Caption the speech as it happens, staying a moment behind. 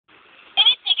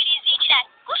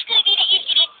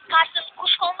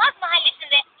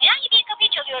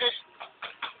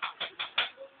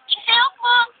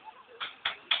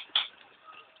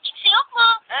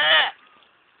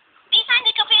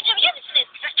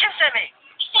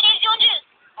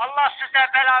Allah size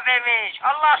bela vermiş.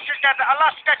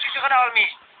 Allah size çocuğunu almış.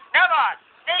 Ne var?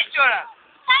 Ne istiyorum?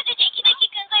 Sadece 2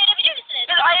 dakikanızı ayırabilir misiniz?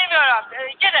 Biz ayırmıyorum.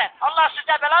 Gidin. Allah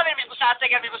size bela vermiş bu saatte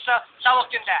gelmiş bu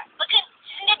soğuk günde. Bakın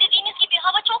sizin de dediğiniz gibi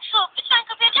hava çok soğuk. Lütfen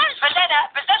kapıyı açar mısınız? Bize ne?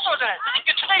 Bizden sordunuz. Sizin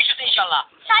götüne üşüsün inşallah.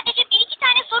 Sadece 1-2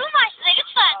 tane sorun var size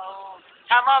lütfen.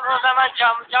 Tamam o zaman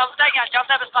camda gel.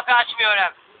 Camda biz kapı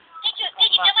açmıyorum.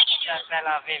 Peki cama geliyoruz.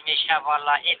 Bela vermiş ha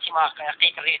valla. Etim hakkı.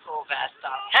 Kıkırıyı tövbe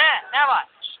estağfurullah. He ne var?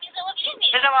 İsminizi alabilir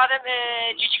miyim? Bizim adım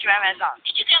Cücük Remazan.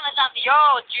 Küçük Ramazan Bey.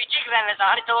 Yo Cücük Remazan.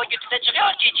 Hani tavuğun götünde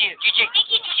çıkıyor Cücük.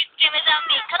 Peki küçük Ramazan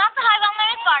Bey. Kanatlı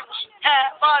hayvanlarınız varmış.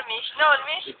 He varmış. Ne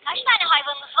olmuş? Kaç tane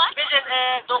hayvanınız var? Bizim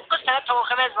 9 tane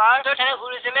tavukımız var. 4 tane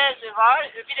huruzumuz var.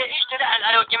 Bir de 3 tane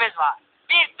alokimiz var.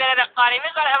 Bir tane de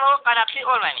karimiz var ama o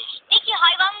kanatlı olmamış. Peki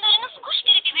hayvanlarınız kuş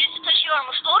gribi virüsü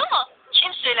taşıyormuş. Doğru mu?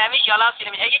 Kim söylemiş? Yalan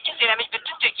söylemiş. Ege kim söylemiş?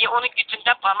 Bütün Türkiye onun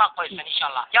gütünden parmak koysun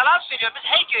inşallah. Yalan söylüyor. Biz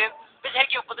her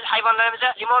gün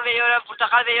hayvanlarımıza limon veriyorum,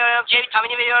 portakal veriyorum, C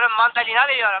vitamini veriyorum, mandalina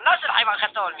veriyorum. Nasıl hayvan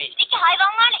hasta olmuş? Peki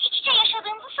hayvanlarla iç içe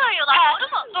yaşadığınızı söylüyorlar. Doğru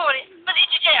mu? Doğru. Biz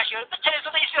iç içe yaşıyoruz. Biz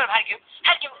televizyonda izliyorum her gün.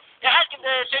 Her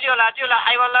gün söylüyorlar, diyorlar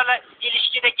hayvanlarla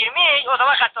ilişkide girmiş, o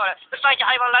zaman hasta olur. Biz sanki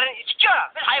hayvanların sikiyorum.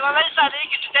 Biz hayvanların sadece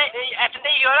gütünde, etinde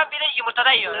yiyorum, bir de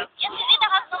yumurtada yiyorum. Ya size de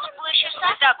hastalık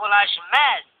bulaşırsa?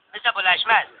 Bize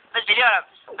bulaşmaz. Biz biliyorum.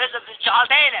 Biz çal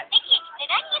değiliz. Peki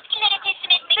neden yetkililere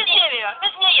teslim etmek Biz niye veriyoruz?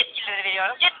 Biz niye yetkilileri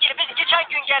veriyoruz? Yetkili biz geçen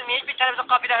gün gelmiş bir tane bizim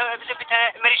kapıda bizim bir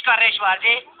tane meriç kardeş vardı.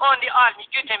 Onu almış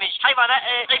götürmüş hayvana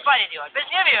ihbar ediyor. Biz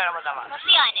niye veriyorum o zaman? Nasıl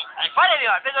yani? İhbar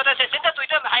ediyor. Biz orada sesini de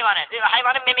duydum hayvanın.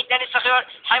 Hayvanın mimiklerini sıkıyor.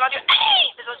 Hayvan diyor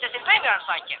ey! Biz o sesini duymuyoruz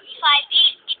sanki. İfade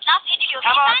değil, itlaf ediliyor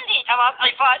Tamam. beyefendi. Tamam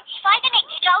ihbar. İfade demek,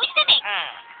 tecavüz demek.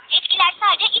 Yetkililer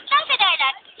sadece itlaf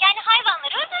ederler. Yani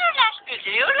hayvanları öldürürler.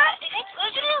 Öldürüyorlar. Evet,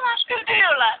 öldürüyorlar.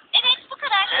 Öldürüyorlar. Evet, bu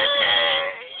kadar.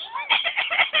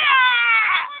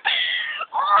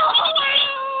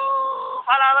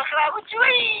 Balalıklar uçuyor.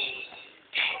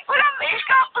 Ulan ben hiç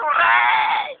kalktım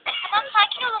ulan. Tamam,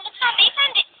 sakin olun lütfen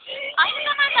beyefendi. Aynı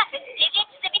zamanda devlet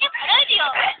size bir de para ödüyor.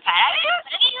 Para veriyor.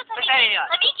 Para veriyor tabii Para ki. veriyor.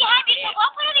 Tabii ki her bir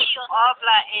tavuğa para veriyor.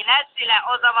 Abla inersiyle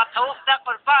o zaman tavuk da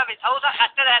kurban bir tavuk da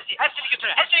hasta da hepsini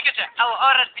götürün. Hepsini götür. Tavuk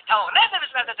orası bir tavuk. Nerede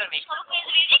bizim evde durmuş? Tavuk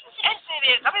bezi verecek misiniz? Hepsini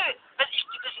verir. Tabii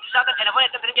biz zaten telefon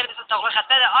ettim. Dedim gelin bizim tavuklar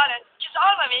hasta da alın. Kimse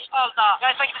almamış. Aldı.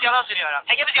 Yani sanki biz yalan söylüyorum.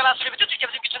 Peki biz yalan söylüyor. Bütün Türkiye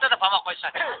bizim gücünde de parmak koysun.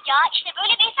 Ya işte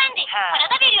böyle beyefendi. Para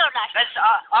da veriyorlar.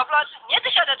 Abla siz niye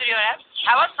dışarıda duruyor ya?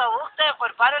 Hava soğuk da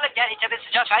kurban olun. Gel içeride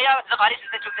sıcak çay yap. Zıkari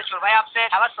sizde çok da çorba yapsın.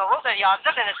 Hava soğuk da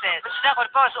yandır denesi. Biz size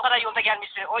kurban olsun o kadar yolda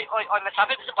gelmişsin. Oy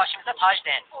mesafe bizim başımıza taş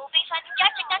de. O beyefendi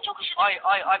gerçekten çok üşüdüm.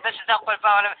 Ay ben sizden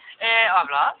kurban olayım.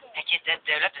 Abla peki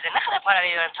devlet bize ne kadar para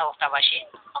veriyor tavukta başı?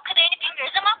 O kadarını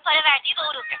bilmiyoruz ama para verdiği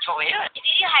doğru. Çok iyi.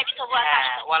 Veriyor her bir tavuğa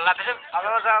karşı.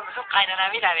 Valla o zaman bizim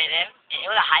kaynanamı da verir.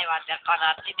 O da hayvandır,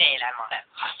 kanatlı değil ama.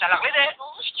 Hastalıklı da. Ne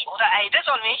olmuş ki? O da AIDS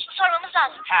olmuş. Sormamız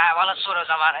lazım. Valla sor o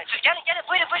zaman. Siz gelin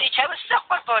buyurun içeri size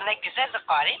kurban ne güzel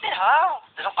zıkkaridir ha.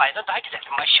 Bizim fayda daha güzel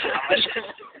maşallah.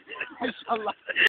 Allah.